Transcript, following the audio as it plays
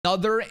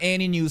Another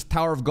AniNews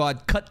Tower of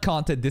God cut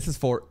content. This is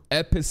for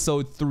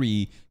episode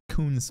 3,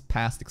 Khun's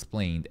Past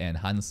Explained and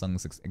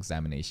Hansung's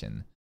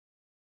examination.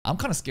 I'm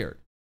kind of scared.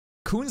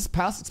 Khun's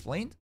Past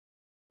Explained?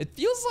 It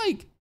feels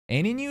like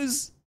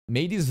AniNews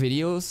made these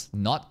videos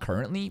not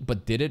currently,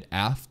 but did it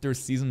after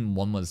season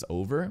 1 was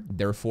over.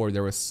 Therefore,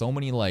 there was so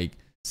many like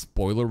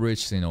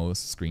spoiler-rich,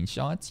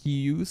 screenshots he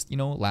used,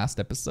 last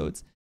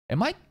episodes.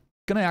 Am I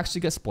gonna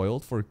actually get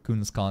spoiled for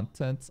Khun's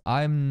content?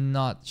 I'm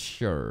not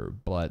sure,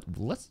 but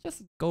let's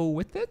just go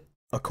with it.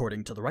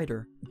 According to the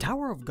writer,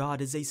 Tower of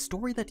God is a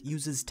story that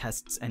uses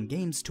tests and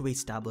games to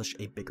establish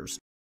a bigger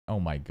story. Oh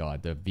my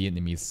god, the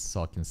Vietnamese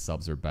sucking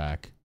subs are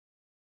back.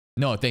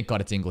 No, thank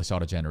god it's English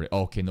auto-generate.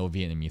 Okay, no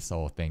Vietnamese.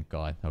 Oh, thank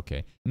god.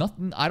 Okay.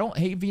 Nothing. I don't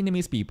hate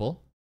Vietnamese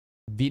people.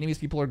 Vietnamese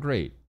people are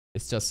great.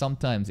 It's just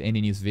sometimes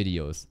AniNews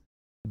videos,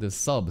 the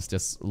subs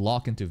just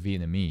lock into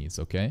Vietnamese,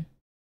 okay?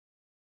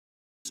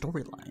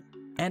 Storyline.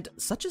 And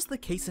such is the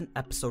case in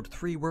episode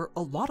 3, where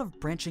a lot of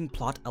branching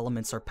plot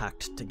elements are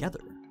packed together.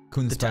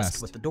 Khun's the test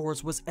past. with the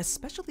doors was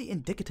especially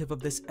indicative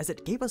of this, as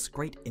it gave us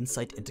great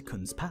insight into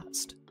Khun's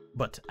past.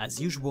 But as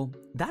usual,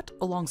 that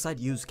alongside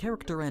Yu's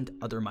character and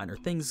other minor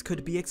things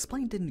could be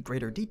explained in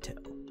greater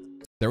detail.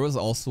 There was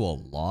also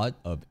a lot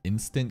of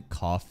instant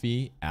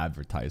coffee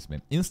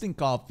advertisement. Instant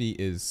coffee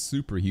is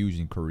super huge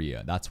in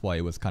Korea. That's why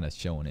it was kind of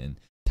shown in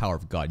Tower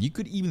of God. You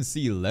could even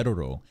see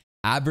Leroro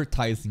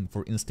advertising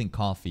for instant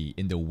coffee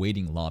in the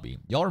waiting lobby.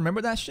 Y'all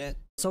remember that shit?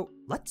 So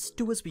let's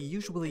do as we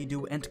usually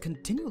do and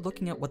continue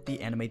looking at what the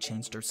anime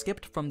changed or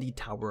skipped from the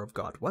Tower of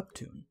God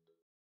webtoon.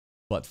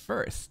 But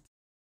first,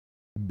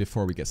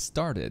 before we get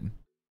started,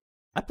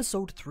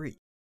 Episode 3.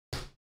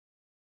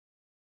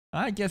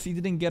 I guess he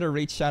didn't get a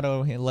Raid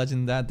Shadow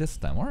Legend that this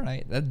time.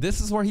 Alright, this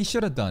is where he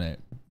should have done it.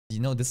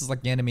 This is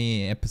like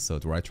anime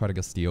episodes where I try to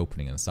guess the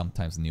opening and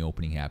sometimes the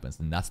opening happens,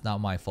 and that's not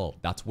my fault.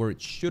 That's where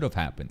it should have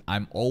happened.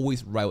 I'm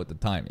always right with the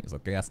timings,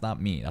 okay? That's not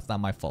me. That's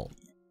not my fault.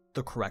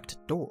 The Correct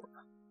Door,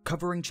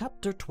 covering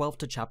chapter 12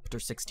 to chapter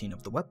 16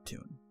 of the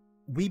webtoon.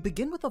 We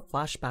begin with a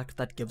flashback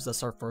that gives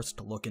us our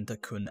first look into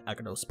Khun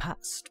Agero's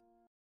past.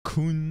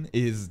 Khun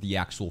is the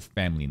actual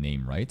family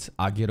name, right?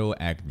 Agero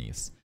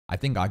Agnes. I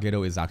think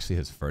Agero is actually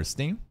his first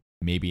name.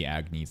 Maybe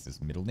Agnes is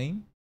middle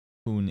name.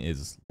 Khun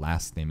is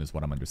last name is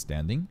what I'm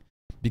understanding.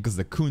 Because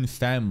the Khun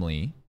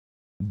family,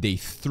 they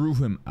threw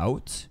him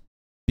out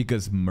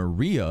because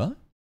Maria,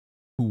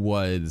 who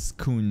was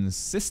Khun's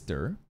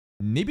sister,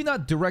 maybe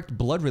not direct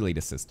blood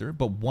related sister,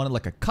 but one of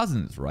like a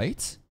cousins,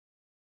 right?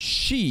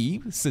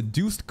 She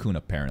seduced Khun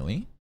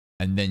apparently,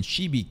 and then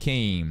she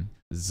became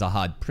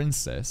Zahad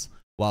princess,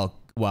 while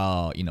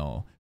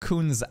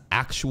Khun's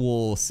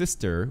actual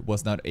sister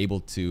was not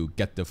able to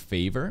get the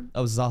favor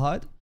of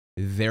Zahad.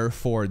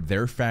 Therefore,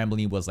 their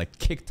family was like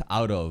kicked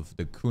out of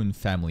the Khun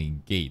family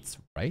gates,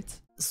 right?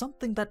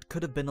 Something that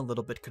could have been a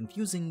little bit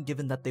confusing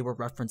given that they were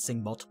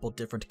referencing multiple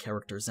different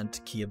characters and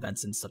key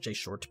events in such a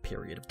short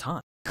period of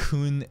time.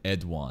 Khun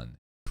Edwan,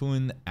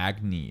 Khun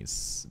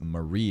Agnes,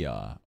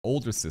 Maria,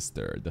 older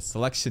sister, the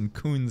selection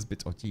Khun's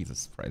bitch. Oh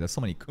Jesus Christ, there's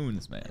so many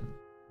Khuns, man.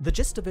 The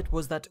gist of it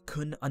was that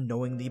Khun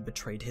unknowingly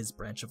betrayed his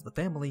branch of the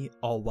family,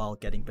 all while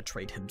getting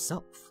betrayed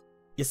himself.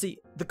 You see,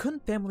 the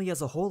Khun family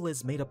as a whole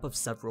is made up of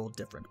several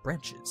different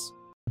branches.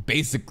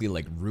 Basically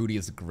like Rudy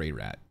is a Grey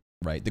Rat,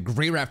 right? The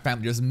Grey Rat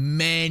family, there's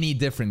many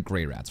different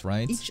Grey Rats,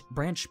 right? Each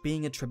branch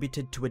being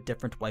attributed to a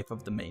different wife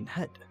of the main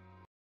head.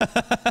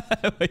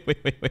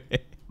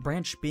 wait.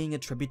 Branch being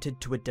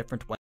attributed to a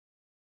different wife.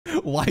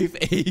 Wife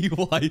A,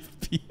 wife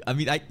B. I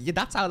mean, yeah,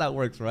 that's how that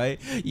works, right?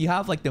 You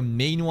have like the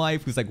main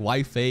wife who's like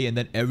wife A, and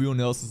then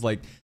everyone else is like,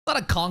 not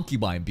a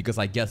concubine because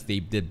I guess they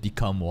did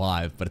become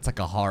wives, but it's like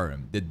a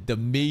harem. The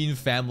main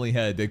family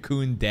head, the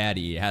Khun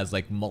daddy, has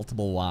like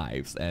multiple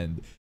wives,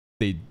 and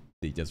they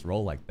just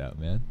roll like that,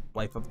 man.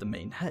 Wife of the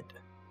main head,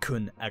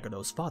 Khun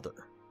Agero's father.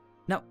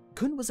 Now,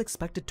 Khun was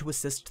expected to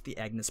assist the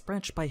Agnes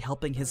branch by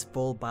helping his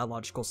full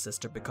biological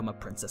sister become a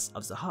princess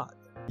of Zahad.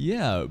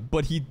 Yeah,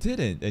 but he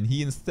didn't, and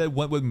he instead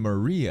went with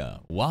Maria.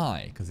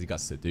 Why? Because he got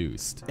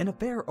seduced. An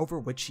affair over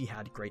which he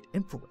had great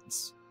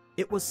influence.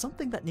 It was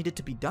something that needed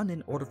to be done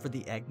in order for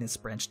the Agnes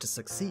branch to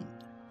succeed.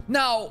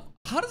 Now,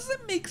 how does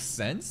it make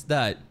sense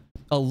that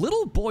a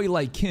little boy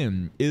like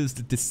him is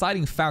the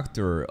deciding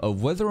factor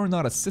of whether or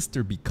not a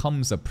sister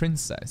becomes a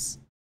princess?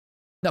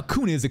 Now,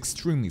 Khun is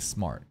extremely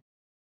smart.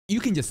 You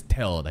can just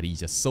tell that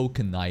he's just so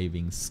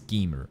conniving,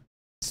 schemer.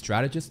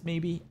 Strategist,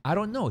 maybe? I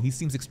don't know. He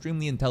seems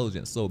extremely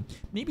intelligent, so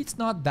maybe it's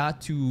not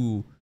that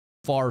too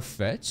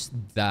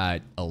far-fetched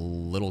that a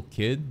little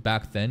kid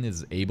back then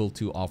is able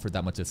to offer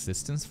that much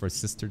assistance for a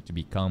sister to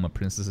become a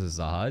princess of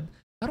Zahad.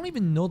 I don't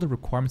even know the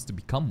requirements to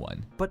become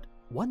one. But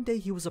one day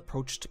he was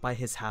approached by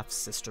his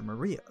half-sister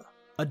Maria,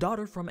 a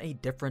daughter from a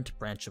different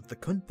branch of the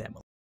Khun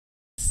family.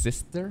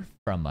 Sister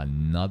from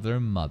another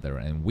mother,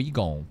 and we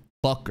gon'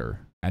 fuck her,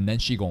 and then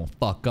she gon'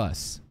 fuck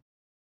us.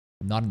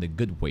 Not in the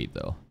good way,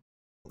 though.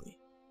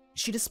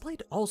 She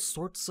displayed all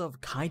sorts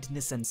of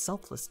kindness and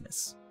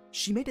selflessness.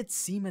 She made it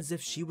seem as if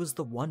she was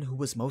the one who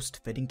was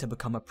most fitting to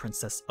become a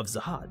princess of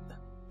Zahad.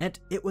 And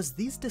it was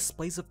these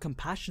displays of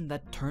compassion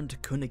that turned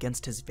Khun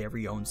against his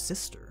very own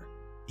sister.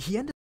 He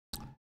ended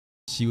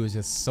She was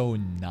just so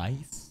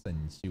nice,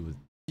 and she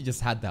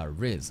just had that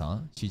riz, huh?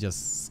 She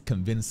just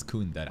convinced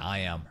Khun that I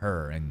am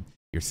her, and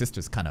your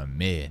sister's kind of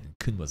mid. And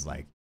Khun was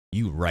like,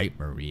 "You right,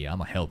 Maria,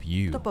 I'ma help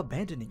you." up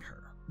abandoning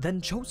her,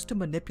 then chose to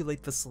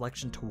manipulate the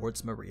selection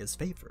towards Maria's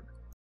favor.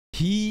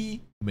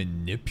 He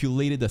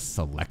manipulated the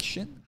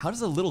selection? How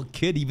does a little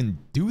kid even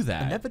do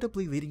that?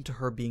 Inevitably leading to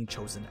her being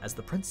chosen as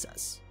the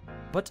princess.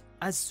 But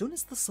as soon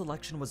as the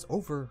selection was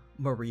over,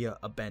 Maria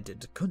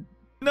abandoned Khun.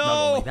 No!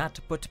 Not only that,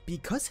 but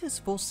because his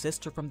full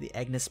sister from the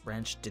Agnes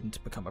branch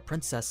didn't become a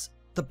princess,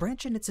 the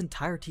branch in its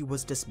entirety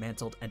was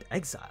dismantled and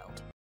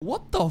exiled.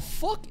 What the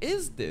fuck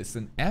is this?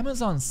 An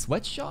Amazon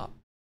sweatshop?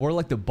 Where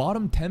like the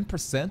bottom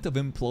 10% of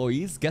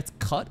employees gets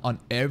cut on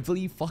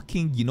every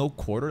fucking,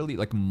 quarterly,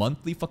 like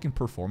monthly fucking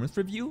performance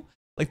review?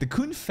 Like the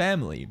Khun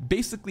family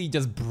basically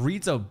just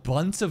breeds a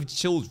bunch of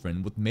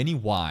children with many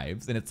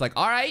wives, and it's like,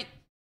 alright,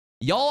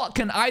 y'all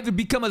can either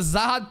become a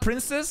Zahad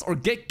princess or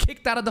get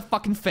kicked out of the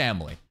fucking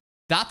family.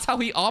 That's how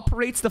he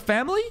operates the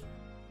family?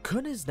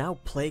 Khun is now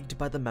plagued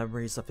by the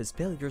memories of his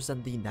failures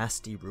and the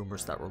nasty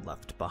rumors that were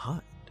left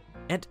behind.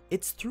 And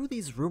it's through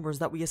these rumors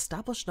that we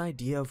establish an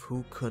idea of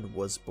who Khun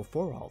was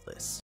before all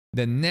this.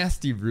 The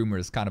nasty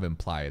rumors kind of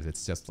implies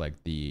it's just like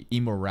the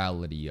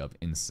immorality of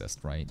incest,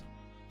 right?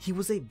 He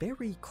was a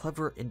very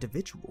clever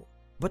individual,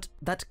 but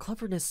that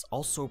cleverness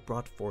also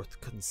brought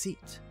forth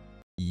conceit.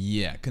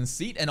 Yeah,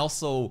 conceit and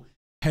also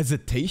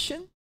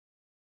hesitation,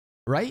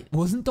 right?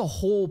 Wasn't the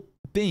whole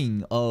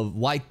thing of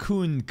why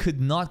Khun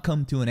could not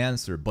come to an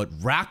answer, but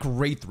Rack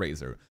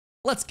Wraithraiser.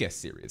 Let's get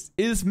serious.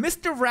 Is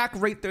Mr. Rack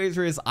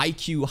Wraithraiser's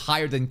IQ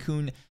higher than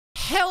Khun?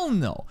 Hell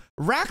no.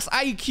 Rack's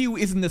IQ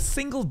is in the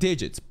single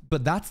digits,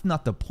 but that's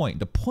not the point.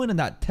 The point of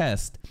that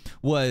test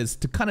was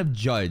to kind of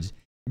judge,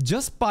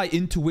 just by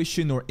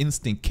intuition or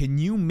instinct, can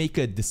you make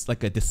a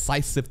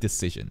decisive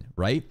decision,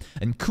 right?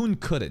 And Khun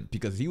couldn't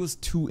because he was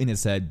too in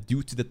his head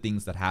due to the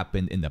things that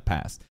happened in the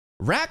past.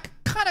 Rack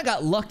kind of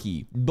got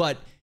lucky, but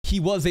he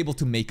was able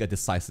to make a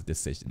decisive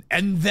decision.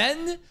 And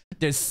then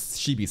there's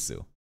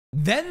Shibisu.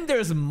 Then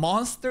there's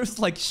monsters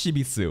like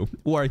Shibisu,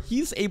 where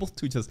he's able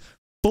to just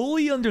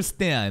fully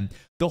understand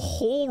the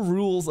whole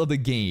rules of the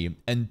game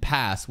and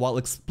pass while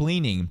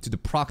explaining to the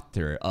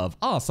proctor of,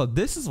 oh, so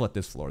this is what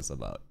this floor is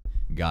about.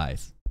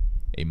 Guys,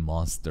 a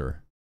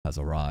monster has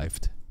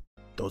arrived.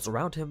 Those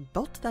around him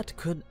felt that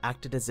Khun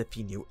acted as if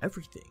he knew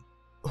everything.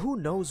 Who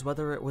knows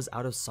whether it was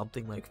out of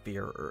something like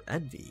fear or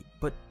envy,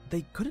 but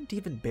they couldn't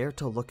even bear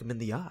to look him in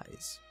the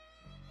eyes.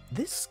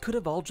 This could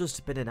have all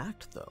just been an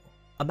act though.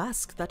 A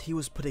mask that he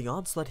was putting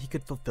on so that he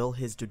could fulfill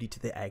his duty to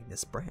the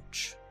Agnes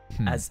branch.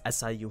 As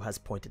SIU has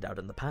pointed out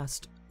in the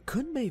past,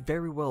 Khun may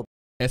very well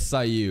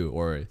SIU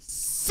or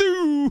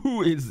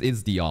Sue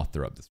is the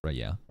author of this, right?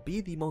 Yeah.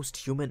 Be the most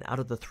human out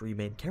of the three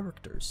main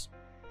characters.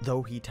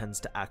 Though he tends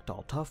to act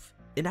all tough,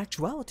 in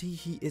actuality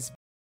he is...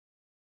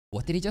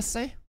 What did he just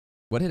say?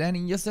 What did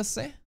AniNews just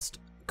say?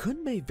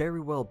 Khun may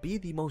very well be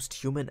the most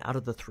human out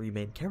of the three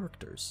main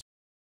characters.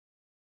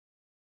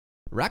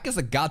 Rack is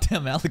a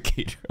goddamn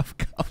alligator.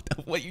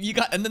 What you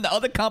got? And then the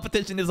other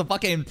competition is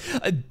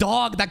a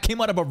dog that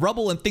came out of a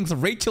rubble and thinks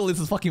Rachel is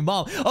his fucking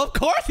mom. Of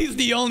course he's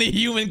the only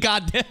human.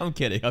 Goddamn, I'm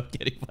kidding. But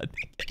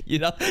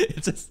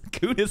it's just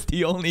Khun is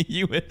the only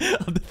human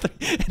of the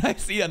three, and I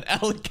see an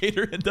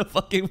alligator in the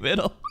fucking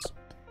middle.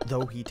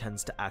 Though he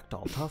tends to act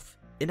all tough,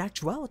 in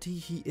actuality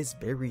he is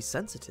very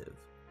sensitive.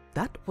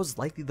 That was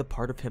likely the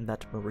part of him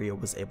that Maria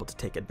was able to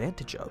take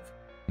advantage of.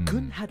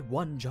 Khun had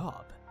one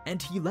job,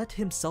 and he let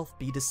himself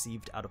be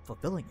deceived out of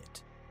fulfilling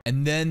it.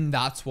 And then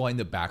that's why in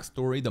the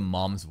backstory, the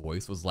mom's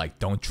voice was like,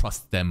 don't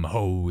trust them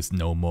hoes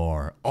no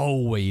more.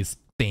 Always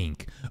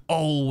think,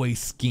 always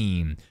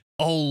scheme,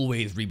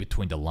 always read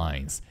between the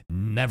lines,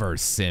 never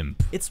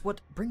simp. It's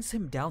what brings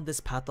him down this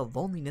path of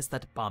loneliness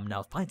that Bam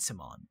now finds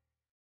him on.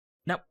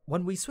 Now,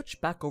 when we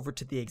switch back over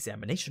to the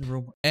examination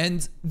room...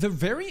 And the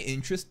very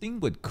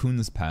interesting with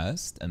Khun's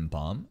past and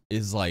Bam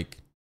is like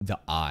the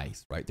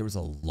eyes, right? There was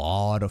a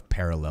lot of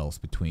parallels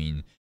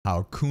between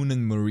how Khun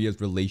and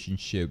Maria's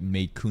relationship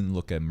made Khun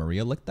look at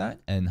Maria like that,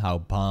 and how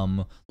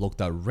Bam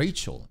looked at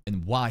Rachel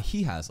and why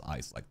he has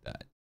eyes like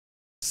that.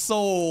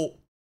 So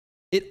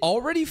it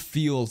already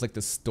feels like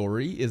the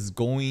story is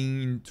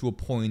going to a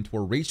point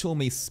where Rachel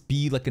may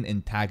be like an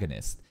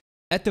antagonist.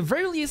 At the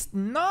very least,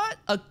 not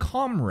a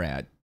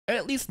comrade.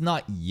 At least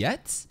not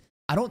yet.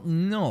 I don't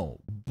know.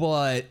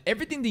 But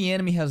everything the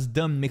anime has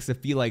done makes it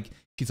feel like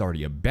she's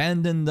already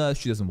abandoned us.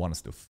 She doesn't want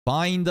us to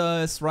find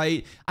us,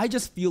 right? I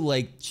just feel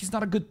like she's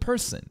not a good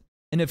person.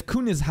 And if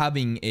Khun is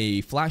having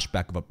a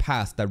flashback of a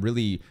past that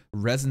really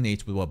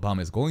resonates with what Bam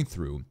is going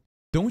through,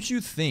 don't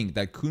you think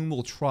that Khun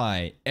will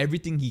try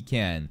everything he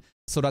can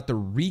so that the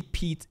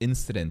repeat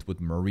incident with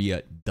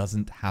Maria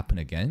doesn't happen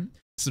again?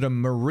 So the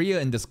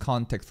Maria in this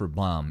context for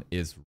Bam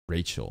is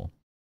Rachel.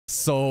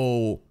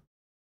 So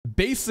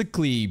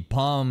basically,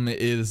 Bam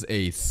is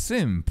a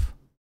simp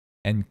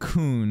and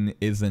Khun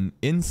is an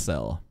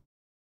incel.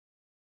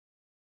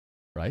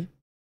 Right?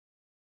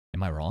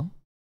 Am I wrong?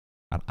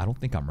 I don't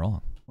think I'm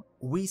wrong.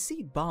 We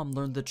see Bam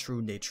learn the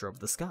true nature of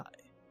the sky.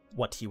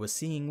 What he was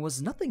seeing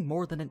was nothing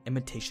more than an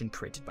imitation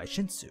created by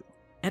Shinsu,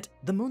 and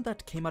the moon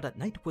that came out at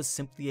night was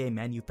simply a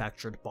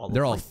manufactured ball of light.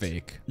 They're all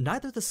fake.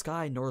 Neither the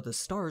sky nor the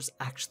stars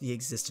actually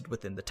existed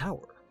within the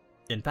tower.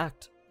 In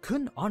fact,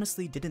 Khun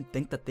honestly didn't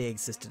think that they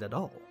existed at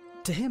all.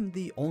 To him,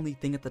 the only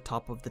thing at the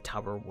top of the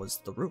tower was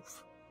the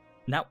roof.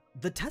 Now,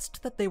 the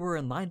test that they were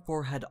in line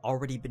for had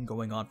already been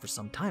going on for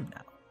some time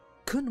now.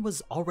 Khun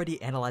was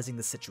already analyzing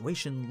the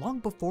situation long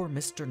before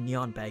Mr.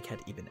 Neon Bag had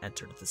even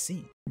entered the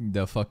scene.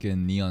 The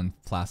fucking neon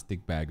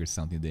plastic bag or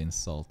something, the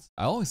insult.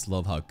 I always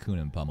love how Khun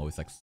and Bam always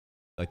like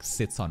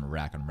sits on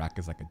rack, and rack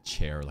is like a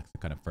chair, like the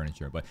kind of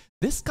furniture. But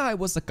this guy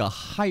was like a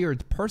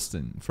hired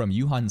person from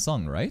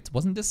Hansung, right?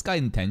 Wasn't this guy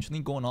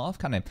intentionally going off,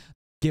 kind of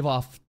give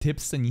off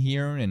tips in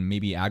here and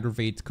maybe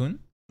aggravate Khun?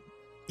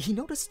 He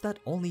noticed that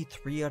only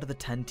 3 out of the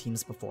 10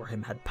 teams before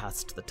him had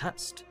passed the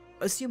test,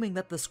 assuming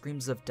that the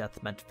screams of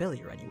death meant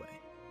failure anyway.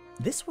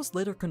 This was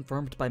later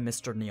confirmed by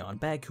Mr. Neon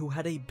Bag, who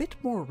had a bit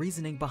more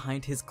reasoning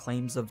behind his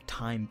claims of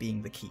time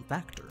being the key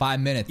factor. 5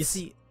 minutes. You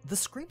see, the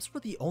screams were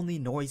the only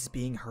noise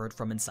being heard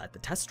from inside the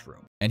test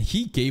room. And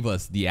he gave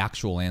us the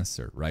actual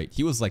answer, right?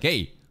 He was like,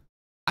 hey,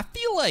 I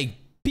feel like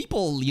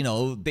people, you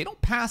know, they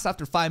don't pass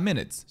after 5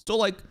 minutes. So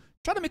like,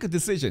 try to make a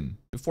decision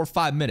before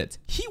 5 minutes.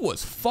 He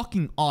was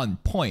fucking on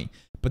point,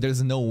 but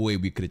there's no way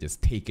we could have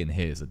just taken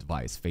his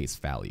advice face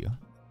value.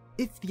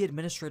 If the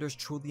administrators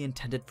truly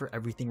intended for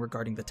everything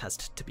regarding the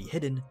test to be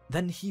hidden,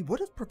 then he would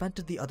have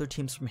prevented the other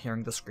teams from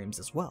hearing the screams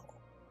as well.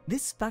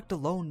 This fact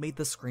alone made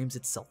the screams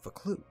itself a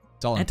clue.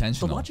 It's all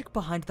intentional. The logic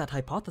behind that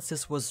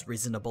hypothesis was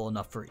reasonable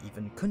enough for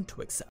even Khun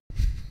to accept.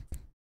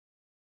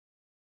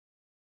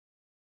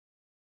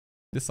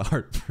 This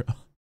art, bro.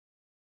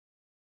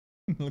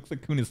 Looks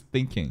like Khun is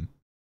thinking.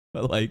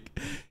 But like,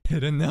 I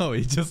don't know,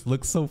 he just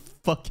looks so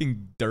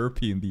fucking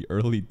derpy in the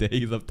early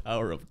days of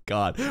Tower of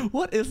God.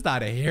 What is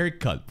that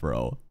haircut,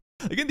 bro?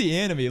 Like in the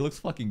anime, it looks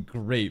fucking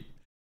great.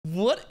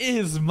 What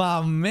is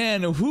my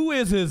man? Who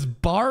is his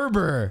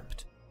barber?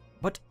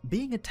 But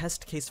being a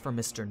test case for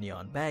Mr.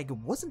 Neon Bag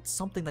wasn't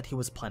something that he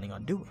was planning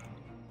on doing,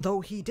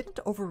 though he didn't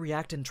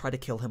overreact and try to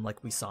kill him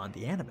like we saw in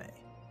the anime.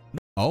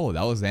 Oh,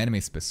 that was anime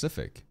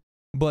specific.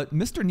 But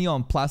Mr.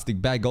 Neon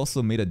Plastic Bag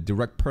also made a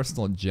direct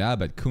personal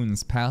jab at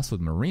Khun's past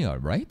with Maria,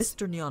 right?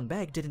 Mr. Neon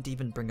Bag didn't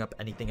even bring up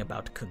anything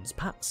about Khun's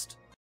past.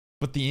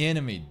 But the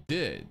anime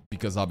did,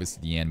 because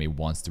obviously the anime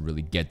wants to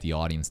really get the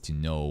audience to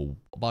know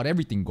about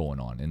everything going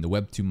on, and the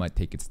webtoon might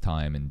take its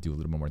time and do a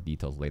little bit more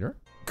details later.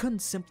 Khun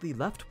simply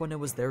left when it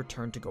was their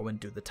turn to go and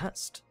do the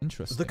test.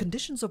 Interesting. The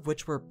conditions of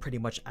which were pretty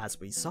much as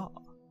we saw.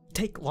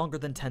 Take longer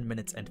than 10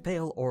 minutes and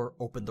fail, or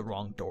open the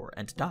wrong door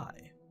and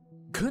die.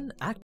 Khun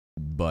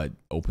but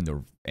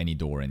open any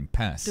door and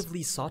pass.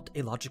 Actively sought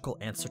a logical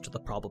answer to the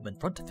problem in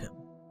front of him.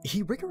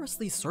 He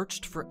rigorously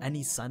searched for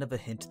any sign of a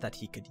hint that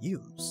he could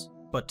use.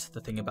 But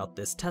the thing about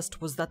this test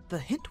was that the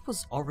hint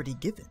was already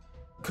given.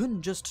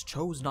 Khun just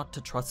chose not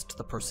to trust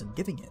the person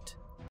giving it.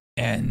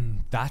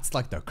 And that's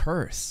like the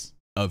curse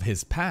of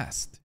his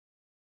past.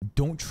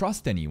 Don't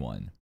trust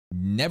anyone.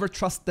 Never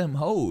trust them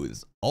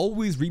hoes.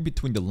 Always read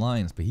between the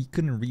lines, but he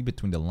couldn't read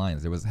between the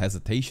lines. There was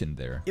hesitation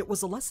there. It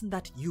was a lesson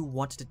that you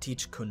wanted to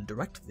teach Khun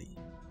directly.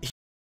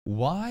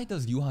 Why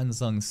does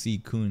Hansung see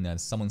Khun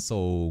as someone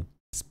so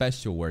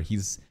special where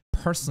he's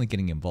personally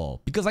getting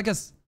involved? Because I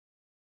guess,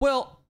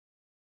 well,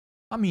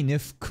 I mean,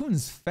 if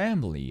Khun's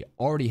family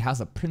already has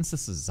a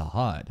Princess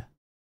Zahad,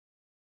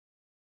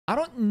 I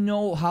don't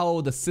know how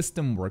the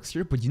system works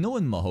here, but you know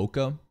in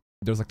Mahoka,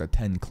 there's like the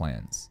 10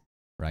 clans,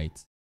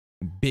 right?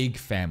 Big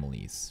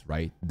families,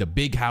 right? The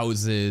big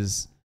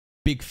houses,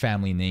 big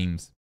family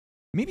names.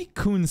 Maybe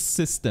Khun's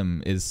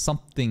system is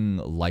something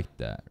like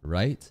that,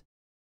 right?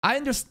 I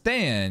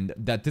understand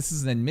that this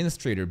is an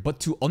administrator, but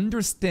to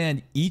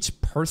understand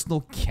each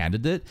personal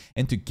candidate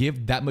and to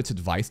give that much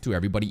advice to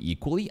everybody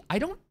equally, I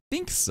don't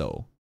think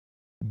so.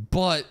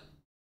 But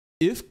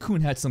if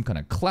Khun had some kind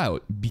of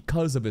clout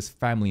because of his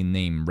family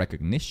name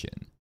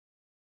recognition,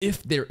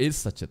 if there is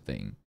such a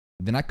thing,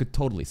 then I could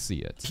totally see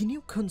it. He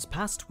knew Khun's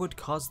past would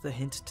cause the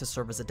hint to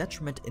serve as a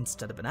detriment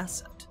instead of an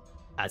asset.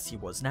 As he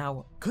was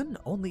now, Khun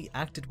only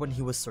acted when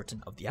he was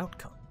certain of the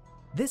outcome.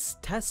 This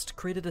test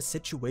created a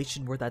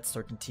situation where that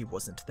certainty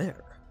wasn't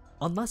there.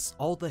 Unless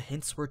all the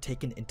hints were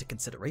taken into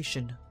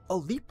consideration, a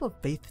leap of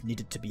faith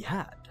needed to be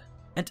had.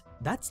 And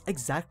that's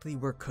exactly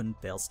where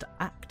Khun fails to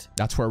act.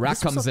 That's where Rat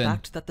comes in. This was a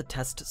fact that the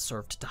test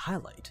served to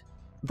highlight.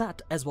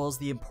 That, as well as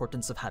the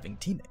importance of having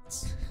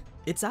teammates.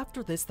 It's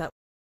after this that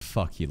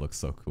fuck, he looks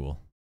so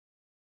cool.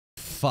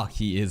 Fuck,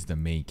 he is the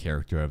main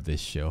character of this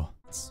show.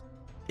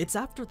 It's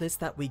after this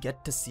that we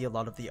get to see a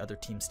lot of the other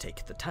teams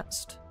take the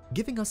test,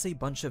 giving us a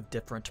bunch of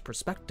different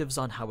perspectives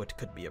on how it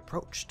could be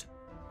approached.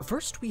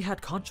 First, we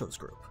had Concho's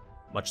group.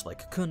 Much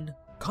like Khun,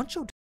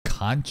 Concho...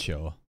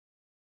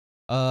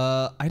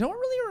 I don't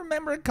really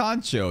remember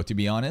Concho, to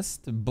be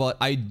honest, but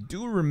I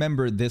do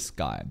remember this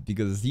guy,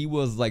 because he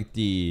was like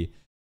the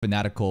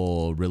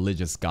fanatical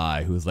religious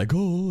guy who was like,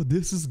 oh,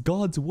 this is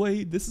God's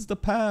way, this is the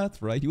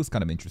path, right? He was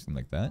kind of interesting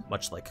like that.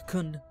 Much like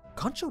Khun,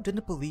 Kancho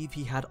didn't believe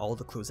he had all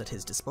the clues at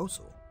his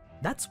disposal.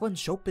 That's when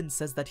Chopin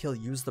says that he'll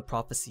use the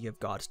prophecy of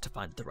God to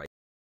find the right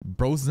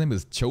Bro's name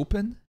is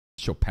Chopin?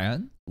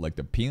 Chopin? Like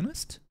the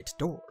pianist?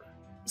 door.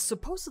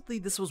 Supposedly,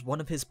 this was one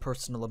of his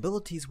personal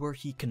abilities where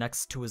he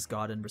connects to his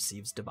god and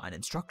receives divine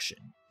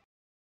instruction.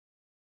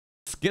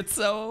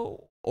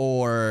 Schizo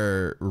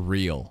or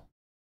real?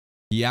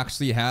 He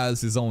actually has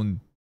his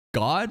own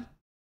god?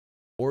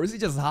 Or is he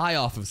just high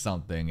off of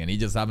something and he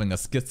just having a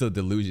schizo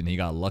delusion? He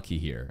got lucky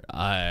here. What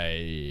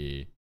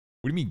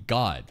do you mean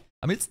God?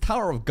 I mean, it's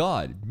Tower of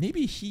God.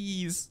 Maybe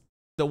he's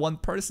the one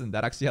person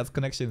that actually has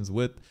connections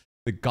with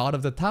the god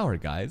of the tower,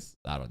 guys.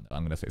 I don't know.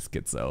 I'm gonna say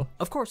schizo.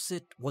 Of course,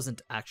 it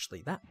wasn't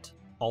actually that.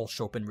 All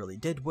Chopin really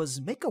did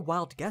was make a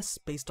wild guess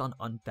based on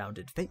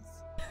unfounded faith.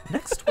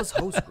 Next was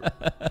Ho's group.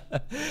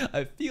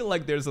 I feel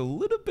like there's a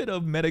little bit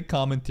of meta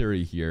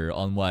commentary here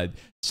on what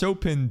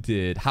Chopin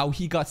did, how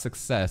he got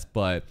success,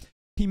 but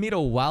he made a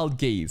wild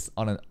gaze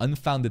on an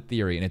unfounded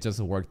theory and it just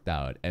worked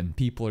out. And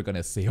people are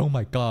gonna say, oh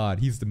my god,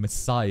 he's the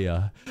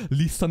Messiah.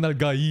 Lisan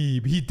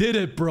al-Gaib. He did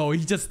it, bro.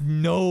 He just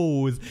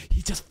knows.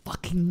 He just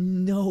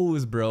fucking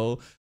knows, bro.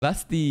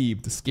 That's the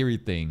scary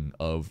thing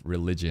of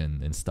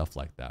religion and stuff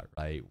like that,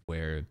 right?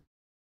 Where,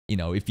 you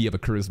know, if you have a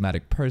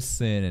charismatic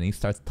person and he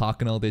starts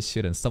talking all this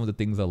shit and some of the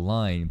things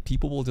align,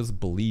 people will just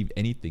believe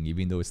anything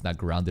even though it's not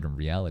grounded in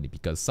reality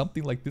because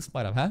something like this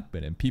might have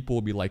happened and people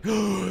will be like,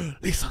 oh,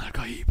 Lisan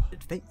al-Gaib.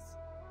 Faith.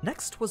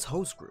 Next was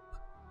Ho's group.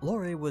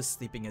 Lore was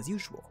sleeping as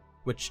usual,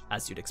 which,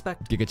 as you'd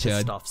expect,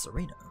 pissed off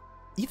Serena.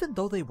 Even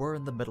though they were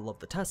in the middle of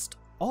the test,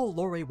 all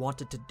Lore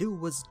wanted to do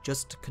was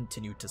just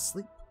continue to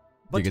sleep.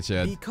 But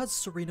because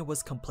Serena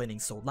was complaining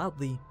so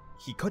loudly,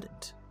 he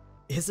couldn't.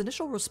 His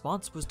initial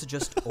response was to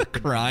just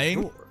open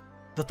the door.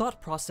 The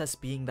thought process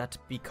being that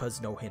because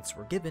no hints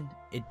were given,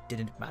 it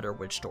didn't matter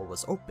which door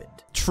was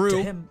opened. True.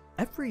 To him,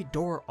 every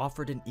door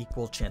offered an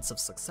equal chance of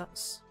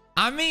success.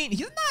 I mean,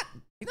 he's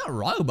not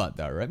wrong about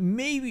that, right?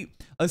 Maybe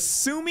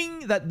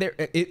assuming that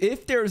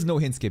if there is no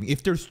hints given,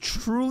 if there's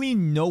truly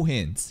no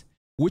hints,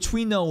 which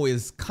we know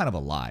is kind of a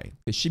lie,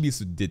 because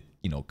Shibisu did,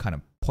 you know, kind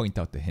of point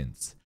out the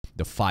hints.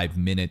 The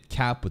 5-minute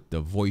cap with the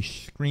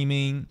voice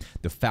screaming,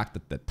 the fact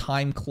that the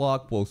time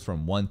clock goes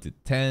from 1 to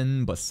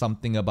 10, but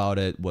something about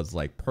it was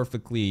like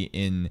perfectly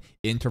in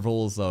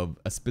intervals of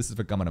a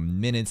specific amount of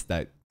minutes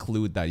that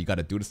clued that you got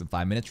to do this in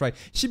 5 minutes, right?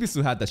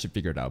 Shibisu had that shit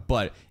figured out,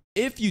 but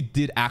if you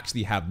did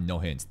actually have no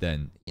hints,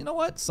 then you know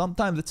what?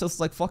 Sometimes it's just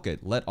like, fuck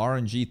it, let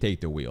RNG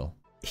take the wheel.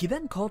 He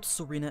then called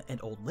Serena an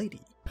old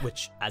lady,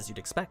 which, as you'd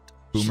expect,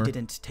 Boomer. She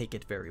didn't take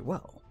it very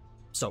well.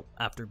 So,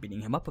 after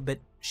beating him up a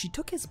bit, she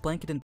took his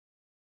blanket and...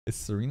 Is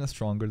Serena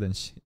stronger than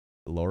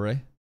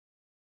Lore?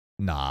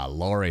 Nah,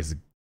 Lore's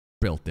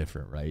built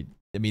different, right?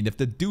 I mean, if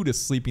the dude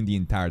is sleeping the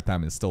entire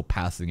time and still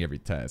passing every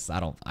test,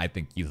 I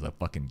think he's a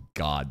fucking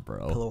god,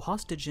 bro. Pillow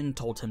hostage and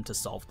told him to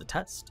solve the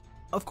test.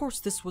 Of course,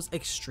 this was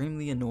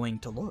extremely annoying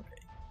to Lore.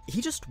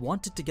 He just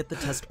wanted to get the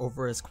test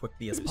over as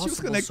quickly as possible She was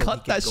gonna so cut he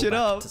could that go shit back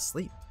up to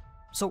sleep.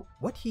 So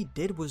what he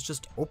did was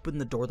just open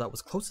the door that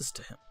was closest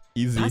to him,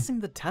 Easy. passing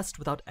the test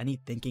without any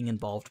thinking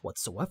involved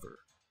whatsoever.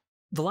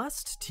 The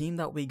last team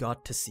that we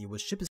got to see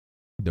was Shibisu.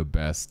 The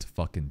best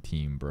fucking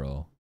team,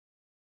 bro.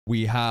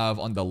 We have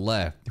on the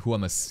left, who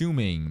I'm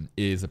assuming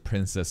is a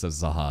princess of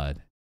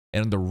Zahad,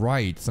 and on the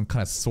right, some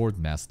kind of sword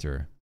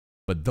master.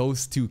 But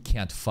those two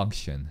can't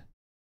function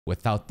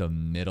without the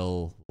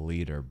middle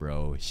leader,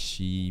 bro.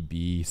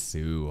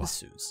 Shibisu.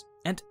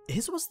 And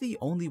his was the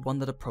only one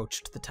that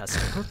approached the test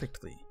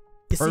perfectly.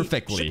 You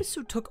Perfectly.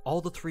 See, Shibisu took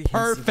all the 3 hints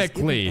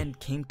Perfectly. he was given and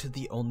came to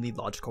the only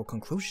logical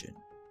conclusion.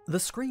 The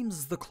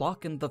screams, the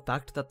clock, and the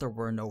fact that there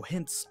were no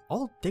hints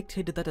all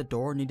dictated that a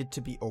door needed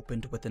to be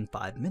opened within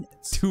 5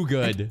 minutes. Too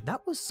good. And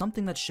that was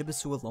something that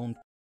Shibisu alone...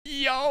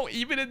 Yo,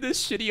 even in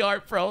this shitty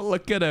art, bro,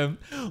 look at him.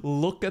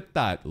 Look at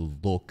that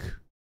look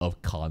of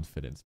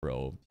confidence,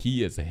 bro.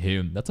 He is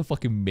him. That's a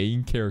fucking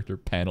main character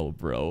panel,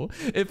 bro.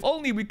 If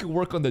only we could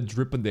work on the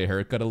drip and the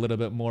haircut a little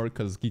bit more,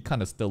 because he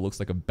kind of still looks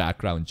like a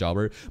background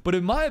jobber. But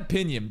in my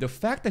opinion, the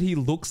fact that he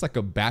looks like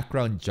a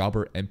background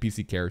jobber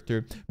NPC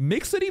character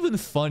makes it even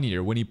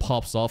funnier when he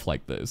pops off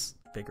like this.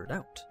 Figured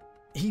out.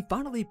 He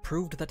finally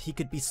proved that he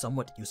could be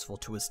somewhat useful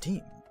to his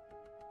team.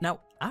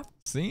 Now,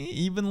 see,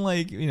 even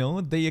like, you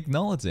know, they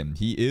acknowledge him.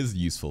 He is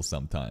useful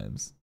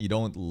sometimes. You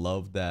don't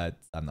love that.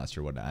 I'm not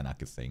sure what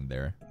Anak is saying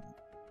there.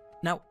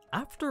 Now,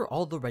 after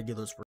all the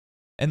regulars were...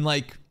 And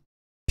like,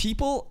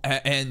 people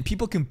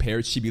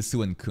compared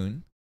Shibisu and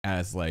Khun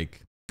as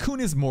like, Khun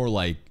is more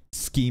like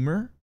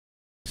schemer,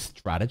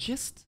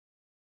 strategist,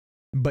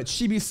 but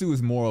Shibisu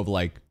is more of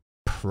like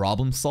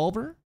problem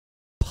solver,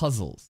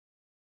 puzzles,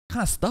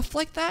 kind of stuff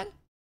like that.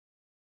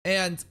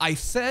 And I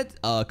said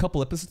a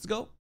couple episodes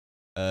ago,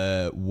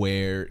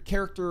 where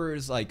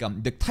characters like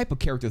the type of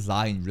characters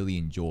I really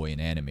enjoy in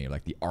anime,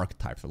 like the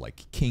archetypes are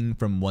like King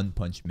from One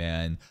Punch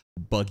Man,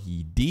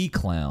 Buggy D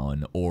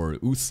Clown, or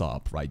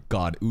Usopp, right?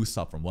 God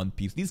Usopp from One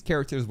Piece. These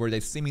characters where they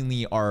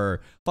seemingly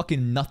are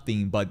fucking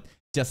nothing, but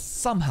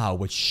just somehow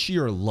with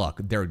sheer luck,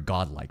 they're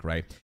godlike,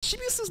 right?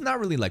 Shibisu's not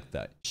really like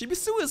that.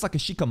 Shibisu is like a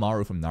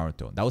Shikamaru from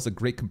Naruto. That was a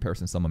great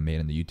comparison someone made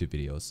in the YouTube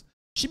videos.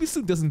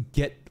 Shibisu doesn't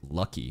get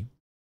lucky.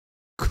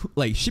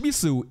 Like,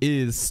 Shibisu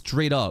is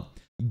straight up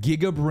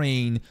Giga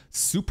Brain,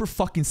 super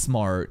fucking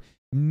smart,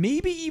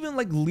 maybe even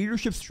like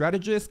leadership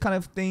strategist kind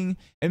of thing,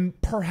 and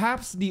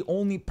perhaps the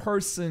only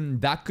person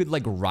that could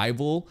like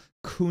rival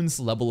Khun's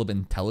level of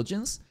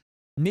intelligence.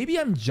 Maybe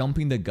I'm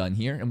jumping the gun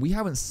here, and we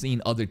haven't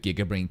seen other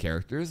Giga Brain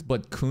characters,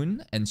 but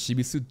Khun and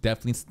Shibisu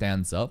definitely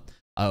stands up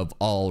of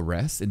all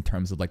rest in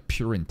terms of like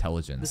pure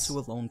intelligence.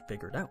 Shibisu alone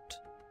figured out.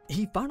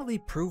 He finally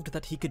proved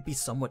that he could be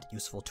somewhat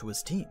useful to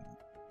his team.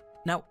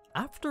 Now,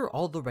 after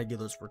all the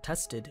regulars were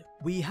tested,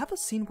 we have a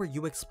scene where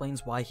Yu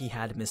explains why he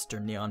had Mr.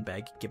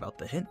 Neonbag give out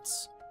the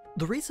hints.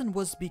 The reason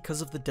was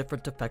because of the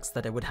different effects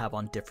that it would have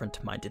on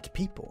different-minded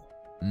people.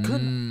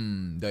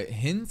 The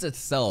hints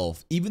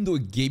itself, even though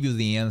it gave you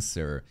the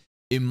answer,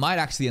 it might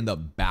actually end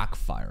up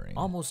backfiring.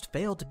 Almost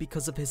failed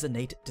because of his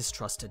innate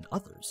distrust in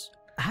others.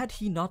 Had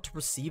he not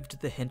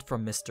received the hint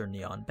from Mr.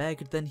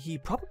 Neonbag, then he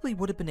probably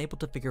would have been able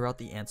to figure out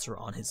the answer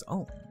on his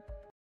own.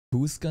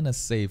 Who's gonna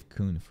save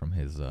Khun from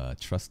his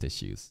trust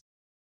issues?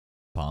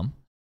 Palm?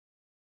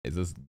 Is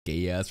this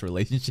gay-ass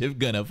relationship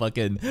gonna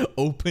fucking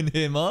open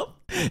him up?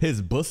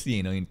 His pussy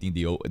ain't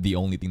the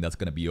only thing that's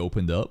gonna be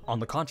opened up. On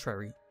the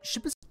contrary,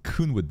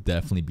 Khun would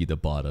definitely be the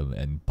bottom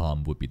and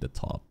Palm would be the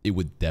top. It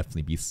would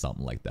definitely be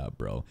something like that,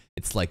 bro.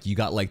 It's like you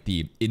got like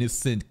the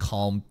innocent,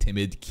 calm,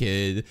 timid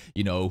kid,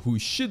 you know, who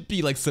should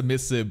be like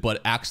submissive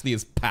but actually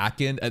is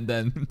packing, and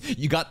then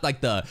you got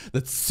like the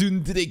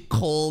tsundere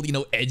cold, you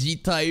know, edgy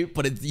type,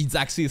 but he's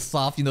actually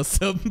soft, you know,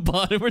 some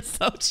bottom or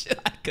some shit.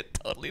 I could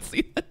totally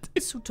see that.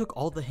 Shibisu took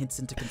all the hints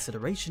into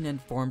consideration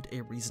and formed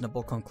a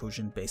reasonable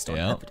conclusion based on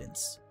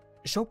evidence.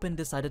 Chopin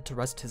decided to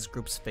rest his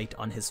group's fate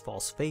on his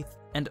false faith,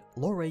 and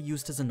Lore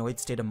used his annoyed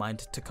state of mind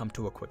to come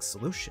to a quick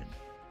solution.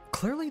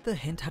 Clearly the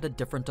hint had a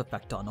different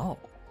effect on all.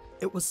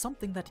 It was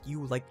something that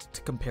Yu liked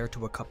to compare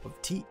to a cup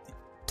of tea.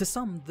 To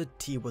some, the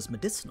tea was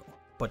medicinal,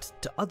 but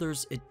to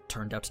others it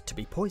turned out to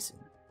be poison.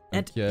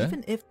 And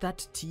even if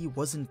that tea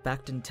was in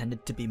fact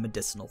intended to be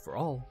medicinal for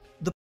all,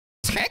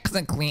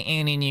 technically,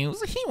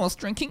 AniNews, he was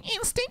drinking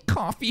instant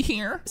coffee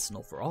here.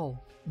 Medicinal for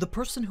all, the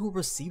person who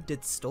received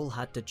it still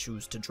had to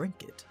choose to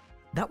drink it.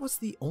 That was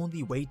the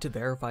only way to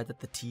verify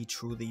that the tea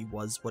truly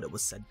was what it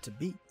was said to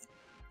be.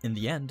 In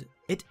the end,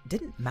 it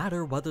didn't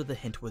matter whether the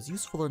hint was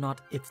useful or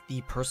not if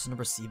the person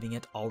receiving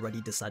it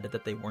already decided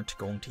that they weren't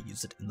going to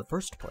use it in the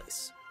first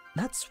place.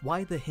 That's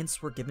why the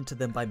hints were given to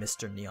them by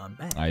Mr.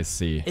 Neonbag. I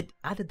see. It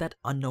added that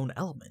unknown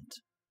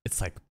element.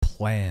 It's like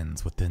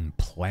plans within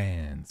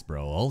plans,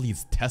 bro. All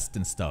these tests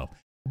and stuff.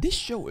 This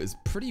show is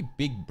pretty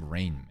big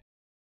brain, man.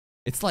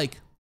 It's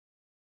like,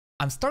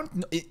 I'm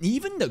starting to,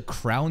 even the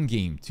crown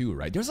game too,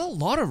 right? There's a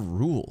lot of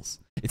rules.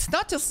 It's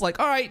not just like,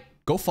 all right,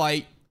 go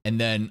fight, and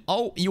then,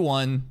 oh, you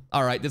won.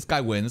 All right, this guy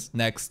wins.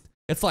 Next.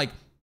 It's like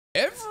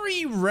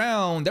every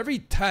round, every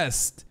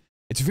test,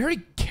 it's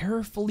very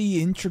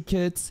carefully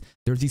intricate.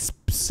 There's these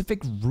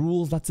specific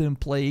rules that's in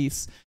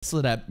place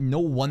so that no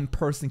one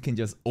person can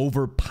just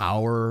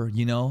overpower,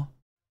 you know?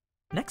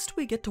 Next,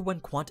 we get to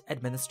when Quant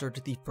administered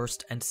the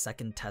first and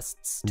second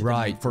tests to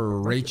right,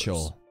 for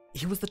Rachel.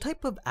 He was the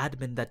type of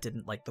admin that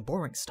didn't like the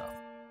boring stuff.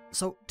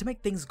 So, to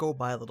make things go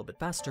by a little bit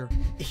faster,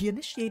 he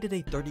initiated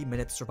a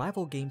 30-minute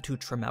survival game to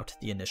trim out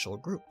the initial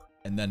group.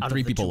 And then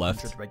 3 people left.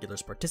 Out of the 200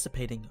 regulars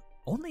participating,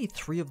 only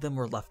 3 of them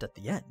were left at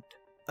the end.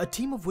 A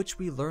team of which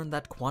we learn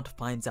that Quant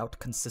finds out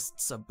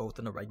consists of both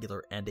an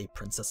irregular and a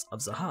princess of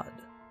Zahad.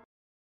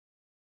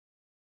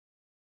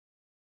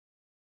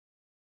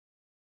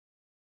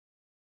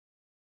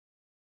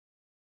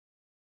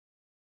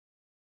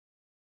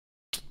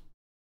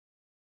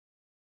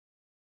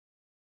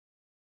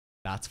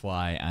 That's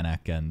why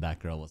Anaka and that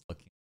girl was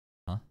looking,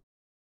 huh?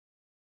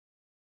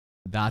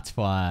 That's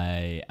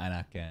why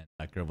Anaka and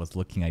that girl was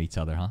looking at each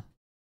other, huh?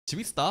 Should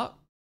we stop?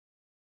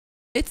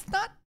 It's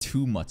not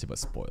too much of a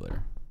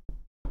spoiler.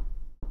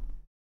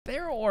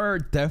 There are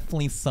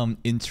definitely some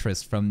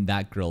interest from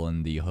that girl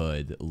in the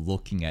hood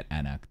looking at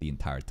Anak the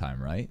entire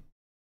time, right?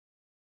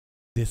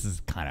 This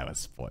is kind of a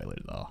spoiler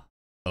though.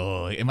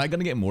 Oh, am I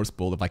gonna get more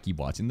spoiled if I keep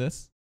watching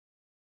this?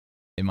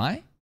 Am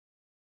I?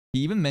 He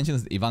even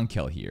mentions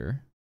Ivankel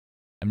here.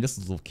 I'm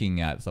just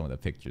looking at some of the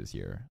pictures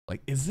here.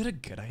 Like, is it a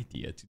good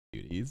idea to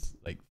do these?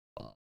 Like,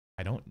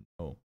 I don't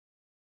know.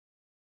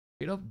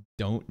 Straight up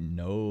don't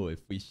know if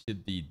we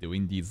should be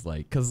doing these,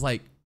 like, cause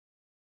like,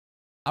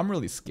 I'm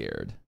really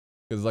scared.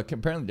 Cause like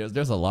apparently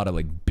there's a lot of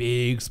like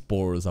big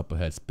spoilers up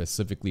ahead,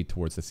 specifically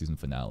towards the season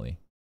finale,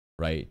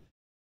 right?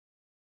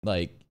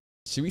 Like,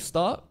 should we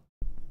stop?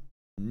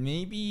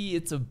 Maybe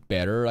it's a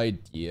better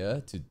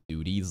idea to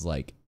do these,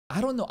 like, I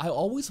don't know. I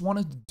always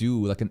wanted to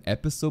do like an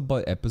episode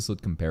by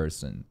episode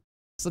comparison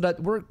so that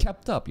we're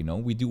kept up, you know?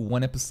 We do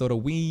 1 episode a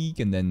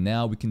week, and then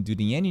now we can do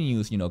the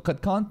AniNews, you know,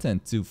 cut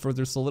content to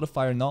further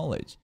solidify our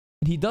knowledge.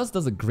 And he does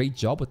a great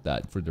job with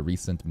that for the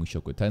recent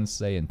Mushoku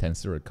Tensei and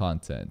Tensura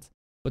content.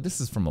 But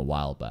this is from a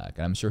while back,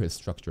 and I'm sure his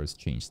structure has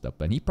changed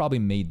up. And he probably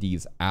made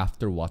these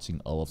after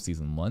watching all of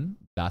season 1.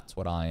 That's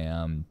what I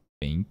am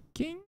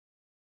thinking.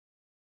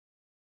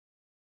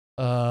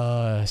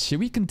 Should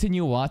we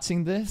continue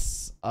watching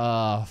this?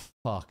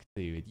 Fuck,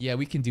 dude. Yeah,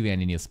 we can do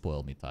AniNews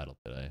Spoil Me title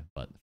today,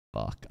 but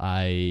fuck,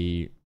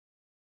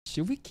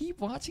 should we keep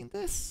watching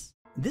this?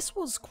 This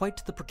was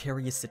quite the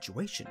precarious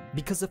situation,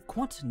 because if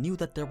Quant knew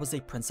that there was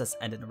a princess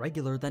and an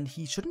irregular, then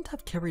he shouldn't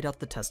have carried out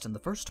the test in the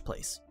first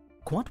place.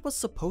 Quant was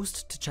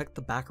supposed to check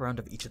the background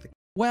of each of the—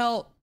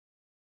 Well,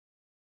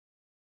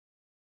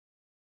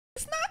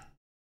 it's not.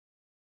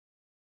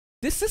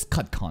 This is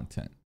cut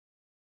content.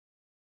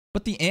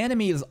 But the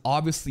anime is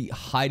obviously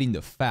hiding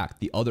the fact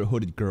the other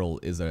hooded girl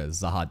is a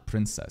Zahad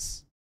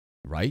princess,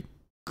 right?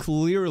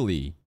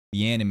 Clearly,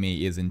 the anime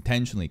is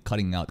intentionally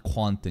cutting out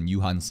Quant and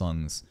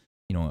Hansung's,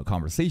 a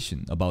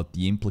conversation about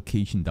the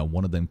implication that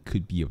one of them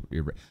could be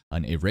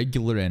an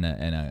irregular and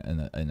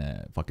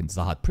a fucking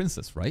Zahad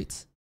princess,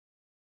 right?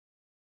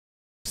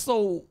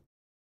 So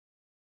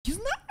he's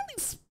not really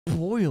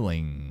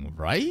spoiling,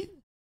 right?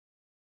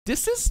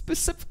 This is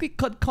specifically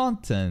cut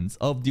content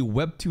of the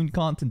webtoon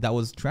content that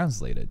was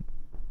translated.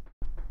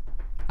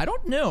 I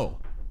don't know.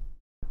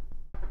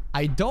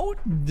 I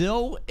don't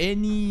know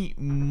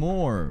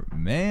anymore,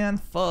 man.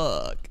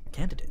 Fuck.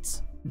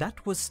 Candidates.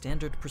 That was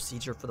standard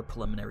procedure for the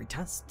preliminary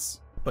tests.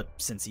 But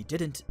since he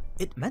didn't,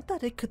 it meant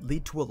that it could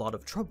lead to a lot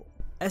of trouble,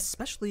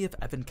 especially if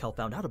Evan Kel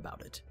found out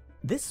about it.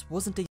 This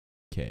wasn't a—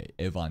 Okay,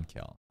 Ivan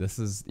Kel. This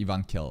is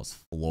Ivan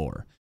Kel's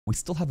floor. We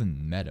still haven't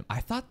met him. I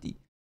thought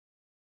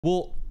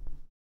well,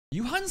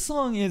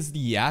 Hansung is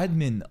the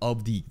admin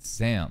of the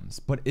exams,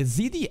 but is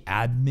he the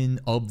admin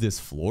of this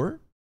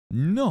floor?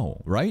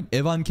 No, right?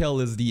 Ivan Kel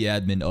is the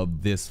admin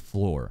of this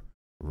floor,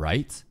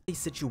 right? A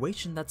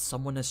situation that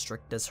someone as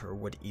strict as her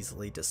would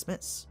easily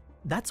dismiss.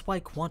 That's why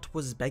Quant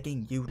was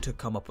begging Yu to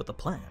come up with a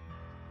plan.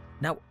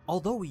 Now,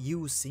 although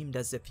Yu seemed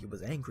as if he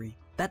was angry,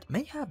 that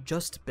may have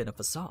just been a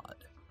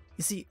facade.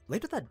 You see,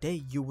 later that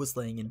day, Yu was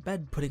laying in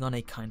bed putting on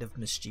a kind of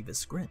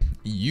mischievous grin.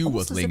 Yu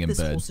was laying in bed.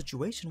 This whole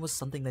situation was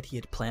something that he